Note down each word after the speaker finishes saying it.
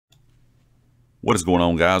What is going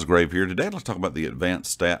on, guys? Grave here. Today let's talk about the advanced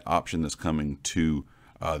stat option that's coming to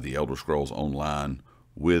the Elder Scrolls Online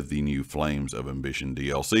with the new Flames of Ambition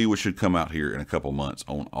DLC, which should come out here in a couple months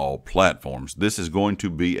on all platforms. This is going to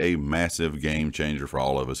be a massive game changer for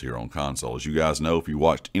all of us here on console. As you guys know, if you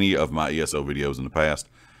watched any of my ESO videos in the past,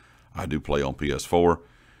 I do play on PS4.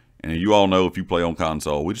 And you all know if you play on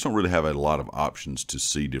console, we just don't really have a lot of options to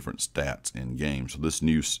see different stats in games. So this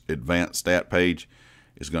new advanced stat page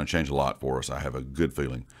is going to change a lot for us. I have a good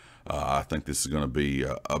feeling. I think this is going to be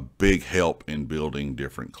a big help in building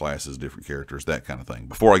different classes, different characters, that kind of thing.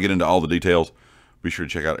 Before I get into all the details, be sure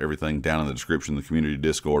to check out everything down in the description, the community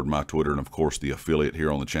Discord, my Twitter, and of course the affiliate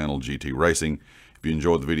here on the channel, GT Racing. If you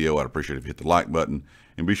enjoyed the video, I'd appreciate it if you hit the like button.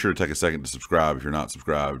 And be sure to take a second to subscribe if you're not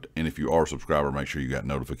subscribed. And if you are a subscriber, make sure you got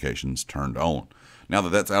notifications turned on. Now that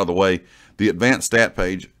that's out of the way, the advanced stat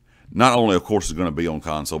page not only, of course, is going to be on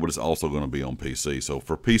console, but it's also going to be on PC. So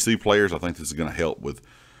for PC players, I think this is going to help with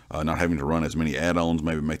not having to run as many add-ons,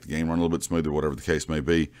 maybe make the game run a little bit smoother, whatever the case may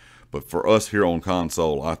be. But for us here on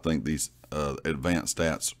console, I think these advanced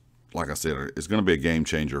stats, like I said, is going to be a game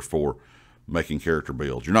changer for making character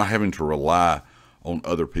builds. You're not having to rely on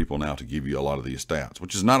other people now to give you a lot of these stats,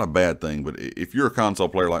 which is not a bad thing. But if you're a console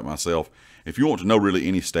player like myself, if you want to know really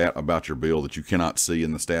any stat about your build that you cannot see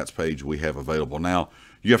in the stats page we have available now,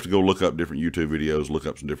 you have to go look up different YouTube videos, look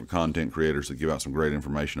up some different content creators that give out some great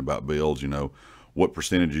information about builds, you know, what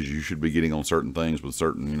percentages you should be getting on certain things with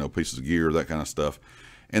certain, you know, pieces of gear, that kind of stuff.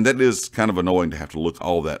 And that is kind of annoying to have to look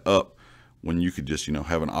all that up when you could just, you know,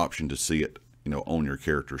 have an option to see it, you know, on your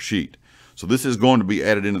character sheet. So this is going to be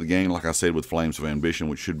added into the game, like I said, with Flames of Ambition,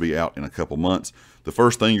 which should be out in a couple months. The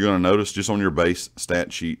first thing you're going to notice, just on your base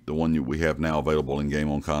stat sheet, the one we have now available in game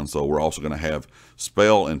on console, we're also going to have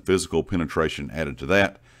spell and physical penetration added to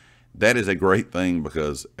that. That is a great thing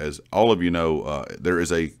because, as all of you know, there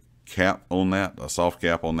is a cap on that, a soft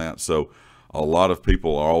cap on that. So a lot of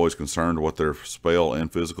people are always concerned what their spell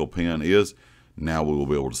and physical pen is. Now we will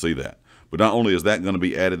be able to see that. But not only is that going to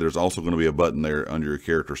be added, there's also going to be a button there under your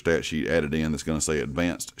character stat sheet added in that's going to say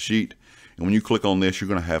advanced sheet. And when you click on this, you're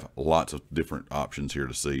going to have lots of different options here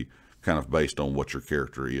to see, kind of based on what your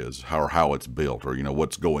character is, how it's built, or, you know,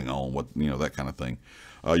 what's going on, what, you know, that kind of thing.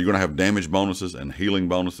 You're going to have damage bonuses and healing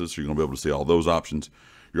bonuses, so you're going to be able to see all those options.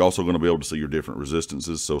 You're also going to be able to see your different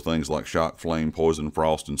resistances, so things like shock, flame, poison,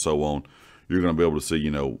 frost, and so on. You're going to be able to see,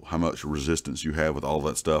 you know, how much resistance you have with all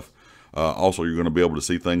that stuff. Also, you're going to be able to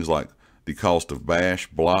see things like the cost of bash,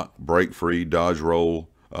 block, break free, dodge roll,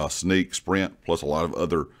 sneak, sprint, plus a lot of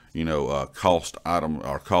other, you know, cost item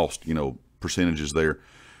or cost, you know, percentages there.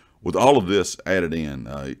 With all of this added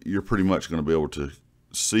in, you're pretty much going to be able to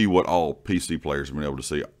see what all PC players have been able to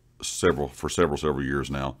see for several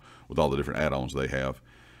years now with all the different add-ons they have.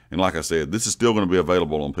 And like I said, this is still going to be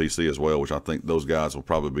available on PC as well, which I think those guys will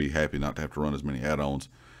probably be happy not to have to run as many add-ons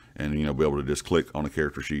and, you know, be able to just click on a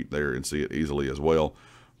character sheet there and see it easily as well.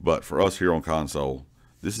 But for us here on console,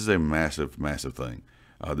 this is a massive, massive thing.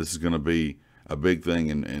 This is going to be a big thing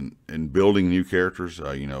in building new characters,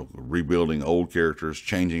 you know, rebuilding old characters,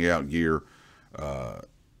 changing out gear.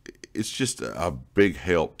 It's just a big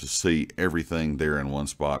help to see everything there in one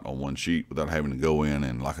spot on one sheet without having to go in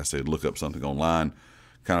and, like I said, look up something online,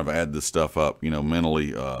 kind of add this stuff up, you know, mentally,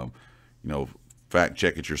 you know, fact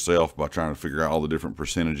check it yourself by trying to figure out all the different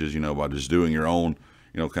percentages, you know, by just doing your own,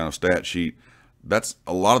 you know, kind of stat sheet. That's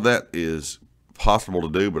a lot of that is possible to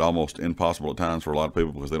do, but almost impossible at times for a lot of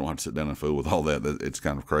people because they don't have to sit down and fool with all that. It's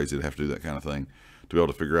kind of crazy to have to do that kind of thing to be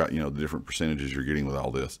able to figure out, you know, the different percentages you're getting with all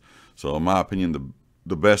this. So in my opinion,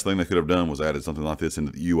 the best thing they could have done was added something like this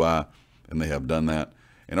into the UI, and they have done that.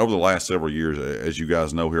 And over the last several years, as you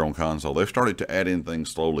guys know here on console, they've started to add in things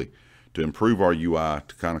slowly to improve our UI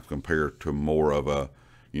to kind of compare to more of a,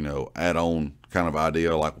 you know, add-on kind of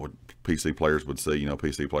idea like what PC players would see. You know,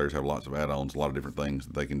 PC players have lots of add-ons, a lot of different things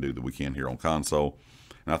that they can do that we can here on console.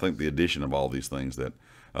 And I think the addition of all these things that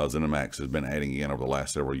ZeniMax has been adding in over the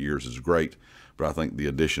last several years is great. But I think the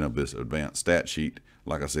addition of this advanced stat sheet,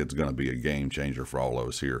 like I said, is going to be a game changer for all of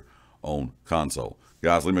us here on console.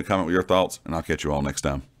 Guys, leave me a comment with your thoughts, and I'll catch you all next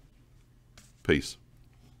time. Peace.